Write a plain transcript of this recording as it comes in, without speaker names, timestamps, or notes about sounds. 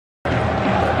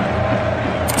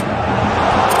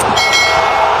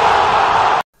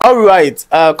right.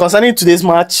 Concerning today's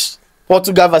match,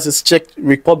 Portugal versus Czech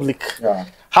Republic. Yeah.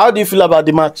 How do you feel about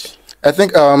the match? I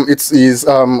think it is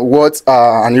what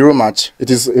an Euro match. It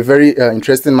is a very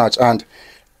interesting match, and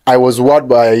I was wowed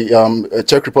by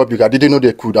Czech Republic. I didn't know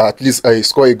they could at least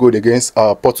score a goal against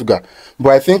Portugal, but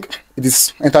I think it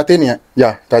is entertaining.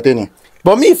 Yeah, entertaining.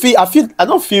 But me, I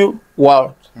don't feel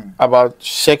wowed about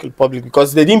Czech Republic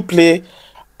because they didn't play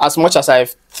as much as I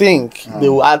think they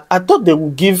will. I thought they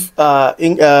would give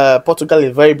Portugal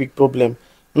a very big problem.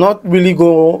 Not really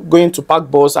going to pack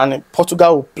balls, and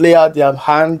Portugal will play out their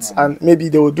hands, and maybe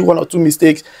they will do one or two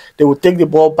mistakes. They will take the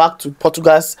ball back to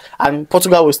Portugal's, and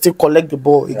Portugal will still collect the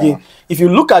ball again. If you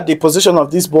look at the position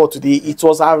of this ball today, it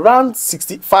was around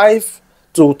 65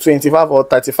 to 25 or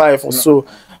 35 or so.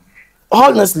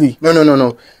 Honestly,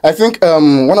 no. I think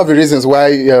one of the reasons why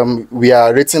we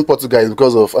are rating Portugal is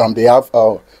because of they have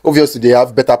obviously they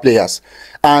have better players,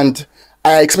 and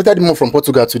I expected more from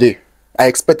Portugal today. I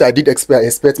did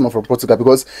expect more from Portugal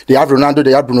because they have Ronaldo,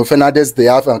 they have Bruno Fernandes, they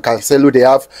have Cancelo, they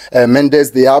have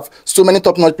Mendes, they have so many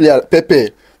top-notch players, Pepe,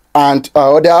 and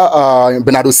other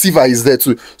Bernardo Silva is there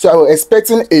too. So I was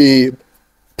expecting a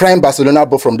prime Barcelona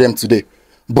ball from them today.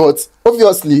 But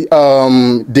obviously,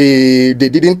 they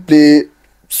didn't play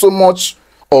so much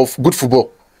of good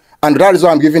football. And that is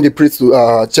why I'm giving the praise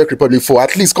to Czech Republic for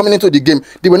at least coming into the game.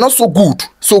 They were not so good.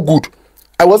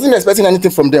 I wasn't expecting anything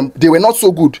from them. They were not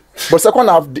so good. But second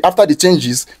half, after the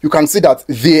changes, you can see that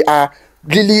they are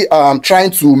really trying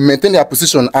to maintain their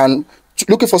position and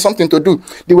looking for something to do.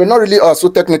 They were not really so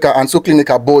technical and so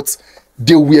clinical, but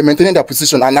they were maintaining their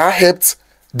position, and that helped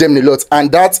them a lot.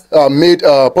 And that made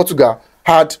Portugal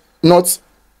had not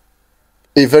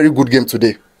a very good game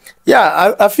today.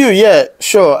 Yeah, I feel,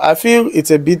 sure. I feel it's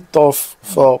a bit tough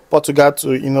for Portugal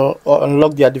to,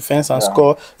 unlock their defense and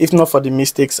score. If not for the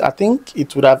mistakes, I think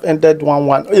it would have ended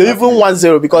 1-1, even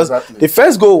 1-0, because the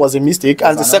first goal was a mistake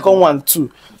and the second one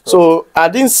too. So I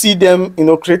didn't see them,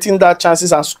 creating that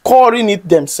chances and scoring it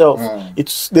themselves.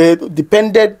 They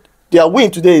depended. Their win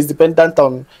today is dependent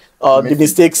on the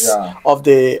mistakes of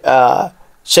the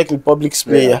Czech Republic's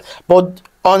player. But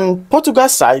on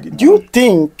Portugal's side, do you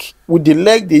think with the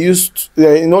leg they used,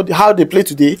 how they play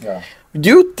today, do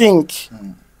you think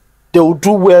they will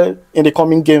do well in the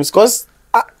coming games? Because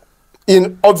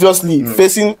obviously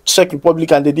facing Czech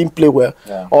Republic and they didn't play well,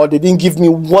 or they didn't give me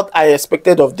what I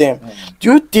expected of them.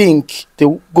 Do you think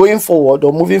going forward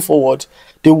or moving forward,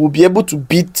 they will be able to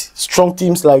beat strong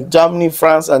teams like Germany,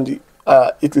 France, and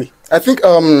Italy? I think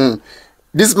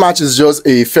this match is just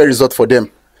a fair result for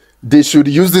them. They should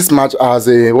use this match as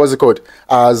a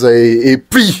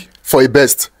pre for a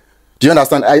best. Do you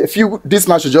understand? I feel this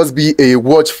match should just be a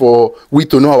watch for we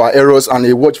to know our errors and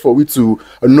a watch for we to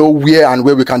know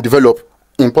where we can develop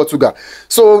in Portugal.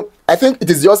 So I think it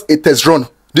is just a test run.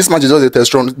 This match is just a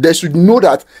test run. They should know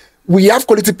that we have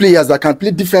quality players that can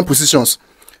play different positions.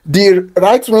 The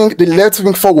right wing, the left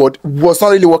wing forward was not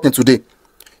really working today.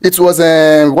 It was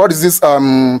what is this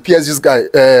PSG's guy?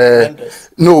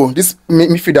 No, this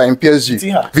midfielder in PSG,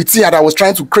 Vitinha, that was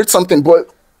trying to create something, but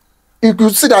you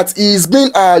could see that he's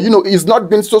been, he's not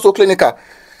been so clinical.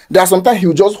 There are sometimes he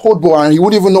would just hold ball and he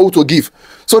wouldn't even know who to give.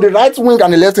 So the right wing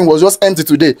and the left wing was just empty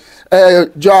today.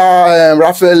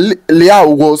 Rafael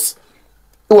Leao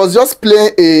was just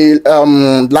playing a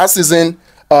last season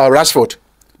Rashford.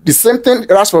 The same thing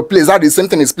Rashford plays, that the same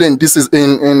thing he's playing this is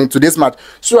in today's match.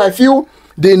 So I feel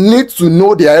they need to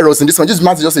know their errors in this one. This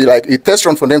match is just like a test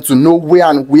run for them to know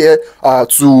where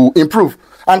to improve.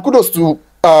 And kudos to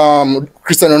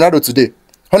Cristiano Ronaldo today.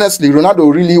 Honestly,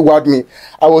 Ronaldo really wowed me.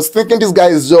 I was thinking this guy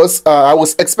is just. I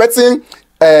was expecting.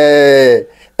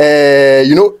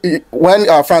 When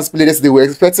France played this, they were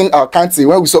expecting Kante.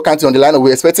 When we saw Kante on the lineup, we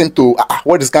were expecting to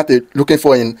what is Kante looking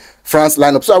for in France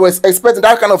lineup. So I was expecting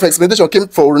that kind of expectation came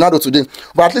for Ronaldo today.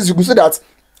 But at least you could see that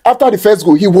after the first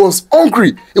goal, he was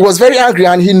hungry. He was very angry,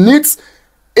 and he needs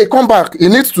a comeback. He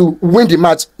needs to win the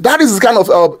match. That is the kind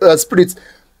of spirit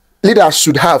leaders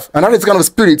should have, and that is the kind of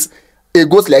spirit a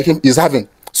ghost like him is having.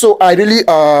 So I really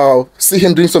see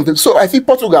him doing something. So I think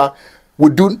Portugal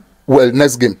would do well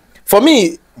next game. For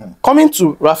me, coming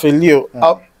to Rafael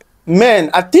Leao,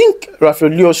 I think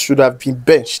Rafael Leao should have been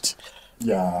benched.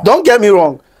 Yeah. Don't get me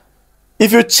wrong.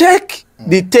 If you check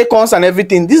the take-ons and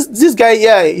everything, this guy,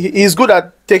 he's good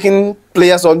at taking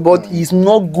players on board. He's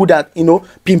not good at,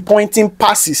 pinpointing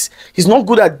passes. He's not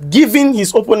good at giving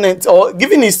his opponent or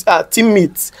giving his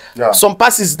teammates some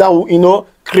passes that will,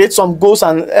 create some goals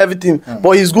and everything.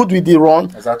 But he's good with the run.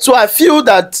 Exactly. So I feel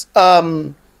that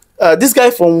this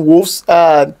guy from Wolves,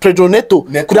 Pedro Neto,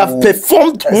 could have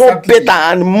performed more better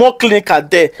and more clinical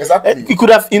there. Exactly. He could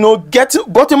have, you know,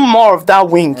 gotten more of that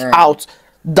wing out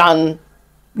than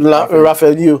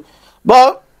Rafael.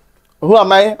 But who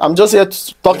am I? I'm just here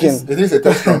talking. It is a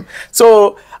test run.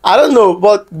 So I don't know,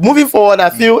 but moving forward, I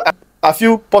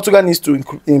feel Portugal needs to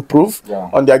improve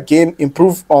on their game,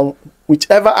 improve on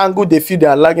whichever angle they feel they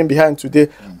are lagging behind today,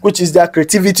 which is their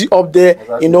creativity up there.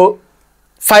 You know,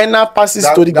 final passes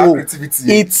to the goal.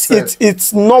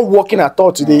 It's not working at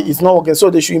all today. It's not working. So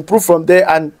they should improve from there,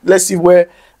 and let's see where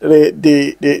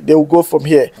they will go from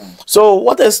here. So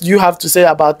what else do you have to say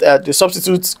about the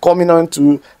substitutes coming on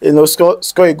to, you know,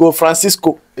 score a goal?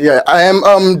 Francisco. Yeah,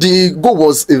 the goal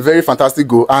was a very fantastic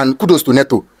goal, and kudos to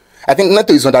Neto. I think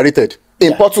Neto is underrated.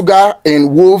 In Portugal,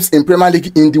 in Wolves, in Premier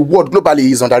League, in the world, globally,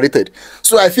 he's underrated.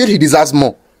 So I feel he deserves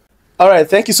more. All right,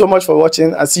 thank you so much for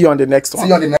watching, and see you on the next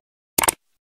one.